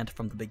had planned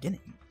from the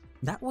beginning.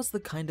 That was the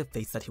kind of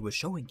face that he was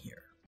showing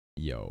here.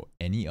 Yo,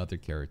 any other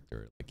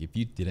character, like if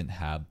you didn't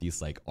have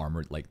these like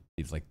armored, like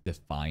these like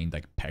defined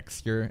like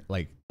pecs here,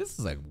 like this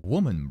is like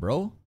woman,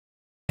 bro.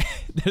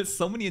 There's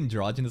so many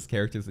androgynous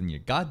characters in here.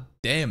 God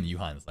damn, you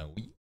Hansung,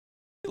 you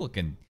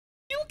looking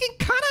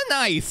kind of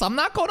nice. I'm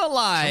not gonna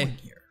lie.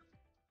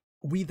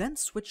 We then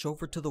switch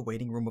over to the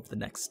waiting room of the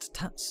next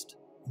test.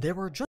 There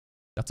were just—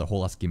 That's a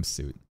whole ass gimp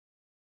suit.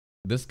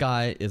 This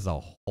guy is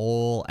a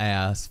whole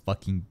ass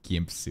fucking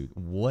gimp suit.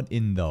 What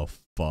in the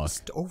fuck?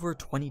 Just over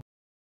 20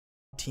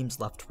 teams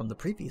left from the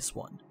previous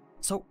one,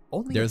 so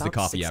only There's about the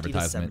coffee 60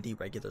 advertisement. to 70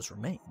 regulars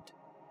remained.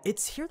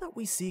 It's here that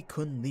we see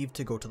Khun leave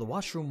to go to the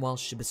washroom while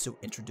Shibisu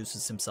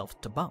introduces himself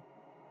to Bam.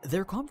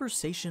 Their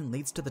conversation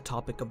leads to the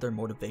topic of their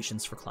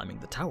motivations for climbing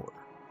the tower.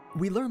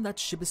 We learn that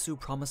Shibisu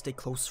promised a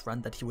close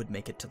friend that he would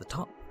make it to the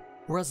top,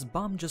 whereas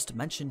Bam just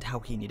mentioned how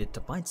he needed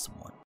to find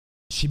someone.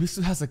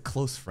 Shibisu has a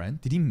close friend?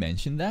 Did he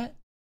mention that?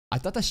 I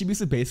thought that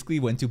Shibisu basically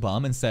went to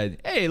Bam and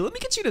said, "Hey, let me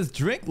get you this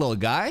drink, little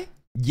guy."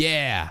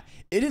 Yeah,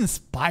 it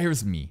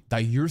inspires me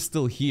that you're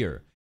still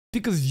here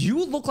because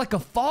you look like a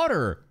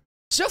fodder,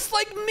 just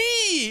like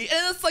me.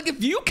 And it's like,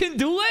 if you can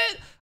do it,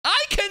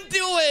 I can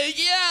do it.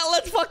 Yeah,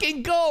 let's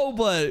fucking go.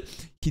 But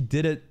he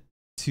did it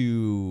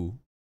to...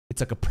 It's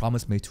like a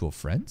promise made to a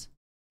friend?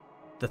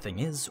 The thing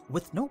is,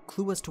 with no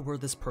clue as to where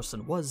this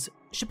person was,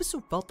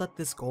 Shibisu felt that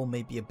this goal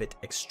may be a bit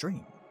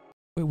extreme.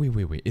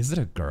 Wait. Is it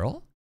a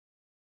girl?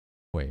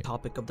 Wait.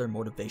 Topic of their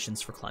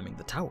motivations for climbing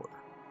the tower.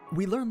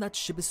 We learn that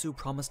Shibisu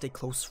promised a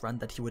close friend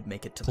that he would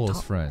make it to the top.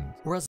 Close friend.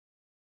 Whereas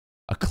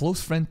a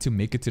close friend to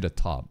make it to the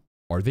top.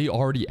 Are they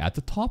already at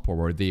the top,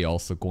 or are they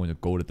also going to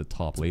go to the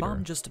top later?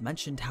 Bam just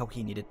mentioned how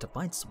he needed to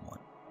find someone.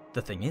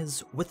 The thing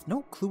is, with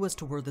no clue as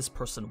to where this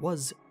person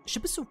was,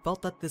 Shibisu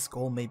felt that this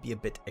goal may be a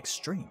bit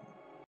extreme.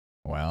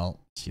 Well,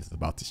 she's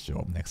about to show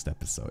up next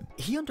episode.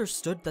 He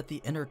understood that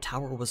the inner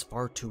tower was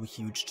far too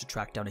huge to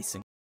track down a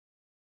single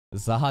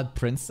Zahad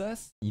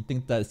princess? You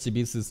think that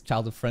Shibisu's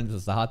childhood friend is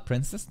a Zahad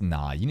princess?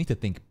 Nah, you need to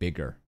think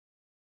bigger.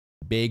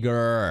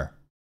 Bigger!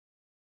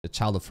 The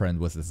childhood friend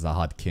was the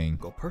Zahad king.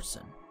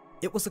 person.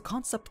 It was a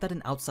concept that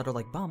an outsider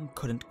like Bam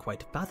couldn't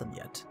quite fathom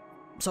yet.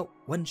 So,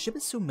 when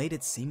Shibisu made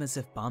it seem as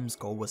if Bam's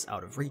goal was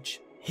out of reach,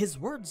 his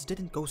words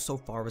didn't go so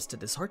far as to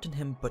dishearten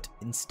him, but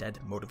instead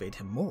motivate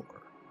him more.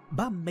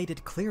 Bam made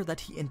it clear that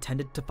he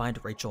intended to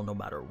find Rachel no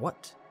matter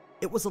what.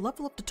 It was a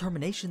level of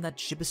determination that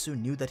Shibisu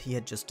knew that he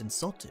had just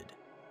insulted.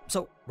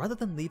 So, rather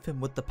than leave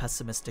him with the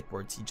pessimistic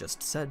words he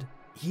just said,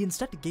 he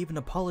instead gave an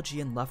apology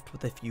and left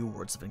with a few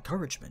words of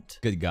encouragement.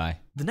 Good guy.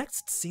 The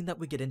next scene that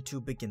we get into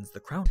begins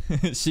the crown.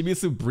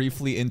 Shibisu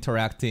briefly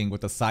interacting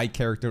with a side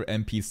character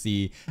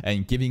NPC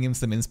and giving him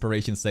some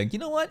inspiration, saying, "You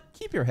know what?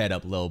 Keep your head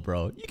up, little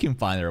bro. You can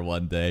find her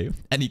one day."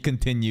 And he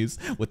continues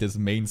with his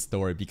main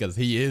story because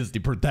he is the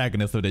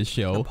protagonist of this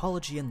show. An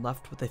apology and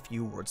left with a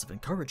few words of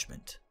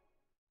encouragement.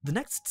 The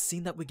next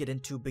scene that we get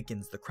into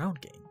begins the crown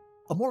game,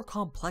 a more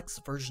complex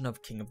version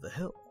of King of the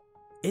Hill.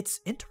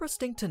 It's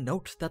interesting to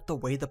note that the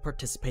way the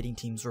participating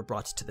teams were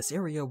brought to this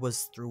area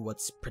was through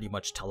what's pretty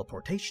much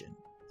teleportation.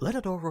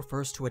 Letador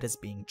refers to it as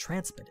being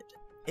transmitted.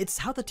 It's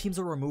how the teams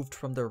are removed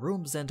from their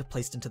rooms and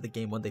placed into the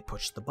game when they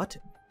push the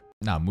button.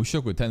 Now,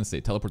 Mushoku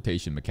Tensei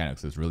teleportation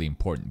mechanics is really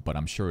important, but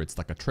I'm sure it's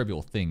like a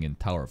trivial thing in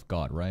Tower of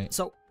God, right?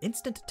 So,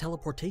 instant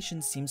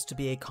teleportation seems to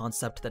be a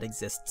concept that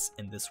exists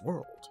in this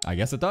world. I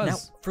guess it does.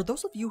 Now, for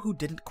those of you who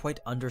didn't quite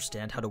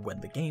understand how to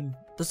win the game,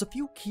 there's a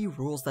few key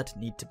rules that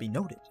need to be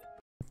noted.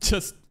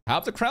 Just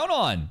have the crown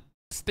on.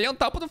 Stay on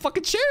top of the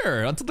fucking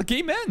chair until the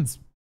game ends.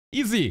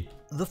 Easy.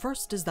 The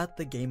first is that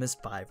the game is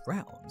 5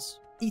 rounds.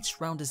 Each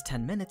round is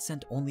 10 minutes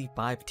and only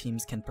 5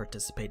 teams can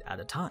participate at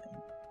a time.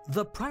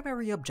 The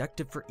primary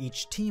objective for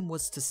each team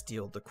was to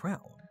steal the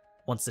crown.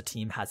 Once a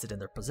team has it in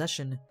their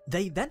possession,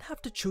 they then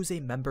have to choose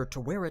a member to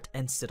wear it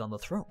and sit on the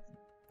throne.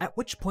 At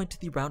which point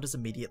the round is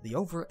immediately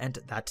over and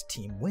that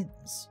team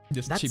wins.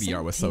 This that chibi same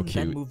art was team so cute.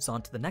 then moves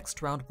on to the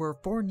next round where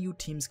 4 new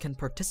teams can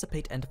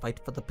participate and fight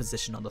for the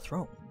position on the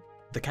throne.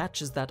 The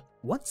catch is that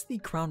once the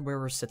crown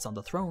wearer sits on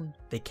the throne,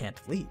 they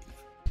can't leave.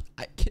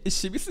 Is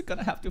Shimizu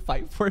gonna have to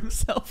fight for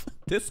himself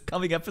this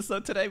coming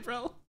episode today,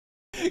 bro?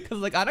 Because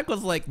like Anak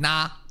was like,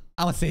 nah,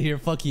 I'm gonna sit here,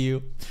 fuck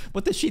you.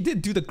 But then she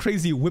did do the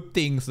crazy whip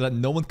thing so that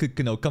no one could,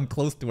 come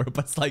close to her.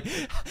 But it's like,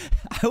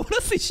 I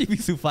wanna see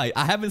Shimizu fight.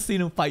 I haven't seen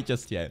him fight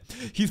just yet.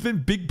 He's been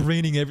big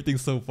braining everything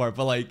so far,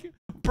 but like,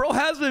 bro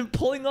has been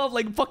pulling off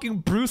like fucking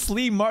Bruce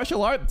Lee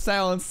martial arts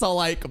sounds. So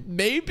like,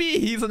 maybe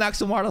he's an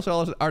actual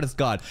martial artist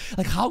god.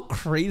 Like, how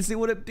crazy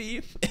would it be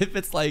if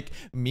it's like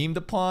memed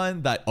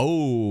upon that,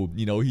 oh,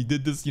 he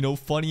did this,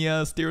 funny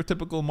ass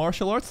stereotypical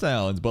martial arts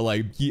sounds, but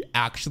like he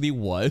actually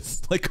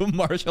was like a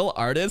martial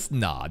artist?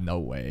 Nah, no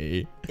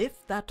way.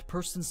 If that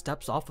person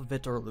steps off of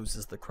it or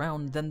loses the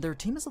crown, then their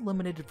team is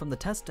eliminated from the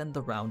test and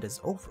the round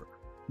is over.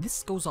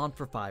 This goes on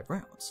for 5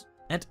 rounds.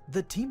 And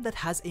the team that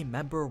has a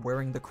member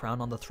wearing the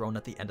crown on the throne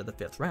at the end of the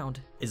 5th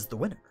round is the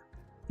winner.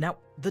 Now,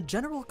 the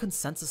general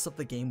consensus of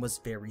the game was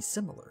very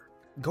similar.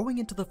 Going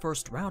into the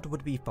first round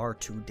would be far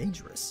too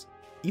dangerous.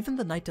 Even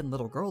the knight and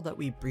little girl that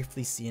we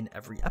briefly see in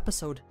every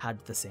episode had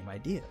the same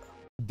idea.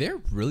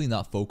 They're really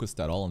not focused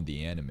at all on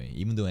the anime,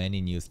 even though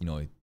AniNews,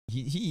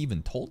 he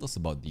even told us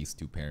about these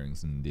 2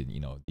 pairings and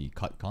the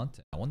cut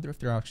content. I wonder if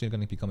they're actually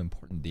going to become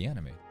important in the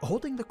anime.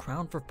 Holding the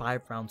crown for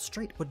 5 rounds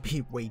straight would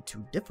be way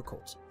too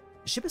difficult.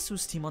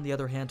 Shibasu's team, on the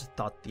other hand,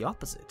 thought the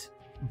opposite.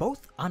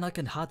 Both Anak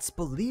and Hats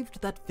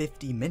believed that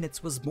 50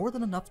 minutes was more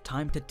than enough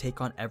time to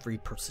take on every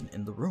person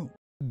in the room.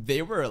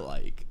 They were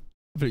like,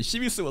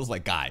 Shimizu was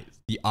like, guys,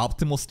 the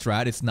optimal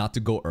strat is not to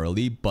go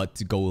early, but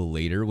to go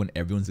later when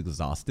everyone's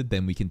exhausted,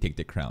 then we can take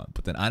the crown.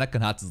 But then Anak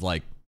and Hats is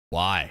like,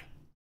 why?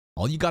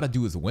 All you gotta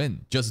do is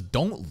win. Just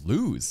don't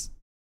lose.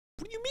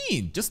 What do you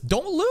mean? Just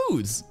don't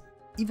lose.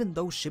 Even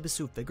though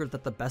Shibisu figured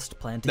that the best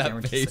plan to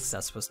guarantee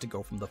success was to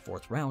go from the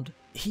 4th round,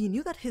 he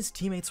knew that his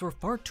teammates were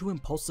far too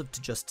impulsive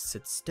to just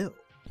sit still.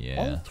 Yeah.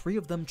 All 3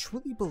 of them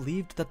truly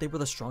believed that they were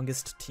the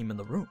strongest team in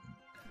the room.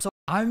 So,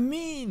 I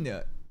mean,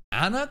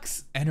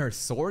 Anax and her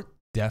sword,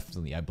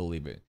 definitely, I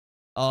believe it.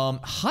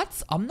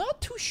 Hats, I'm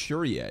not too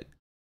sure yet.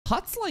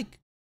 Hats, like,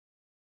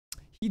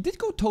 he did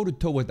go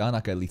toe-to-toe with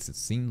Anak, at least it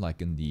seemed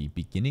like in the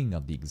beginning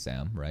of the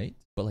exam, right?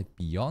 But like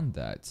beyond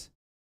that,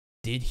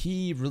 did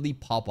he really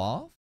pop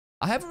off?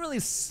 I haven't really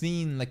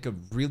seen like a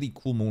really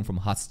cool moment from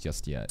Hats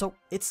just yet. So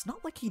it's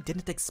not like he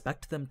didn't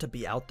expect them to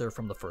be out there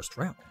from the first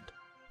round.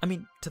 I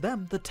mean, to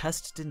them, the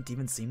test didn't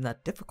even seem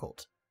that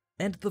difficult.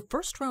 And the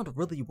first round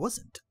really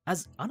wasn't,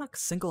 as Anak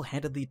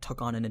single-handedly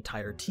took on an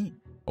entire team.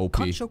 OP.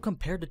 Kancho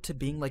compared it to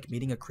being like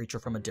meeting a creature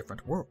from a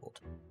different world.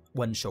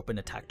 When Chopin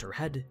attacked her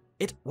head,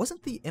 it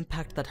wasn't the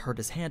impact that hurt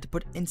his hand,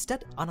 but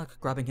instead Anak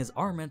grabbing his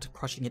arm and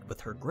crushing it with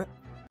her grip.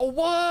 Oh,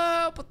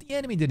 what? But the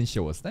anime didn't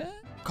show us that.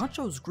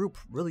 Kancho's group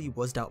really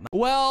was outmatched.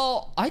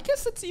 Well, I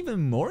guess it's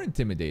even more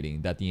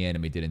intimidating that the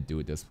anime didn't do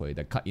it this way.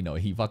 That,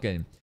 he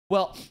fucking...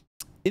 Well,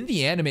 in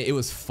the anime, it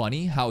was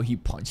funny how he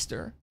punched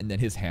her and then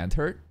his hand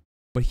hurt.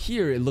 But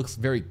here, it looks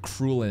very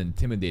cruel and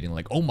intimidating.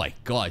 Like, oh my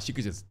god, she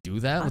could just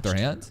do that with her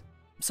hand?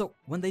 So,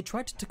 when they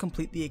tried to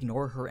completely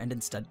ignore her and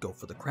instead go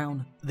for the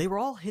crown, they were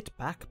all hit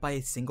back by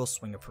a single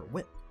swing of her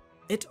whip.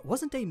 It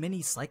wasn't a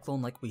mini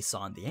cyclone like we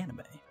saw in the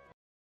anime.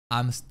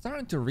 I'm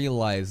starting to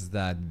realize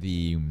that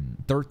the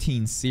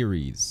 13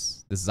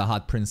 series, the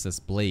Zahat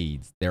Princess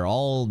Blades, they're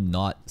all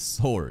not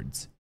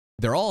swords.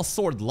 They're all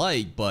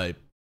sword-like, but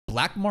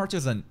Black March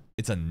is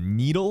it's a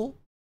needle?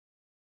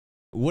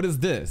 What is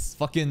this?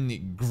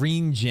 Fucking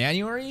Green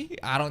January?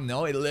 I don't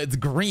know. It's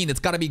green. It's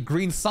gotta be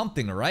green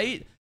something,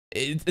 right?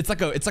 It's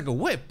like a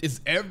whip.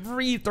 Is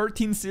every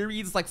 13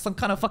 series like some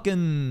kind of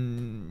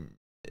fucking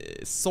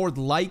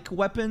sword-like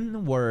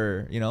weapon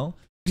where,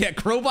 Yeah,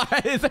 crowbar.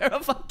 Is there a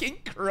fucking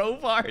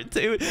crowbar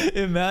too?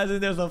 Imagine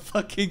there's a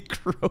fucking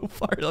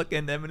crowbar like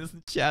an eminent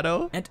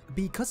shadow. And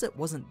because it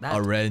wasn't that,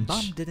 A wrench.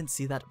 Bam didn't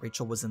see that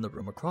Rachel was in the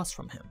room across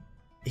from him.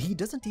 He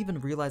doesn't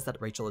even realize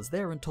that Rachel is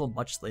there until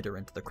much later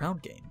into the crown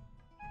game.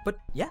 But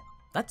yeah,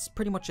 that's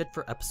pretty much it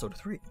for episode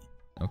 3.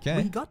 Okay.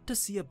 We got to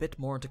see a bit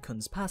more into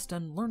Khun's past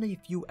and learn a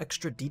few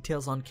extra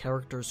details on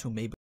characters who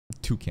may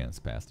Toucan's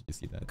past, did you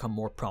see that? become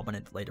more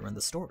prominent later in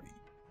the story.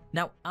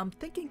 Now, I'm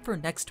thinking for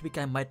next week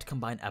I might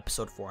combine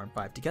episode 4 and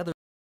 5 together.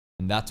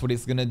 And that's what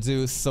it's gonna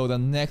do. So the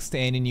next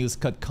AniNews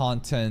cut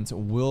content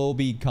will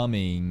be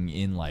coming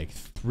in like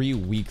 3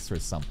 weeks or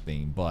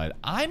something. But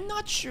I'm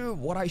not sure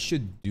what I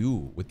should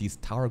do with these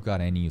Tower of God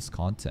AniNews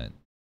content.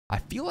 I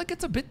feel like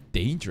it's a bit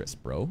dangerous,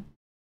 bro.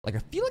 Like, I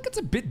feel like it's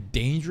a bit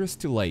dangerous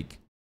to like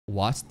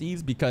watch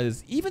these,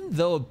 because even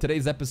though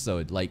today's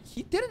episode, like,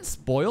 he didn't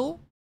spoil,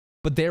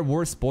 but there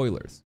were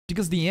spoilers.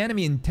 Because the anime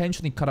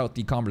intentionally cut out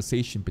the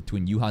conversation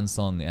between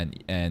Hansung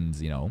and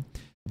you know,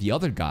 the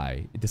other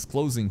guy,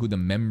 disclosing who the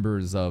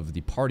members of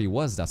the party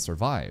was that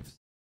survived.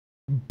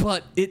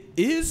 But it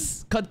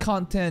is cut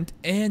content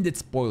and it's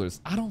spoilers.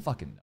 I don't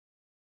fucking know.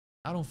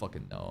 I don't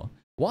fucking know.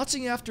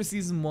 Watching after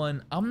season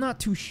 1, I'm not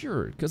too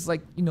sure. Because,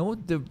 like, you know,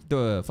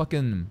 the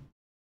fucking...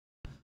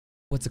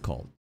 What's it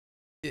called?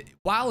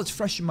 While it's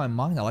fresh in my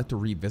mind, I like to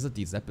revisit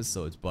these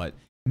episodes, but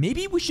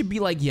maybe we should be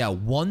like, yeah,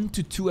 1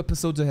 to 2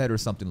 episodes ahead or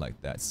something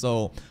like that.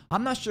 So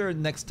I'm not sure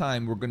next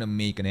time we're gonna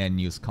make an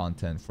AniNews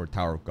content for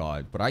Tower of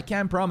God, but I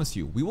can promise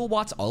you we will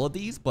watch all of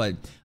these, but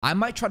I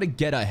might try to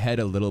get ahead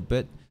a little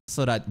bit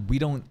so that we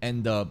don't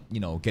end up, you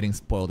know, getting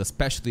spoiled,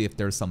 especially if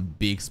there's some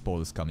big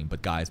spoilers coming.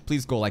 But guys,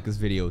 please go like his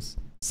videos,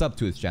 sub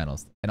to his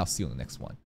channels, and I'll see you in the next one.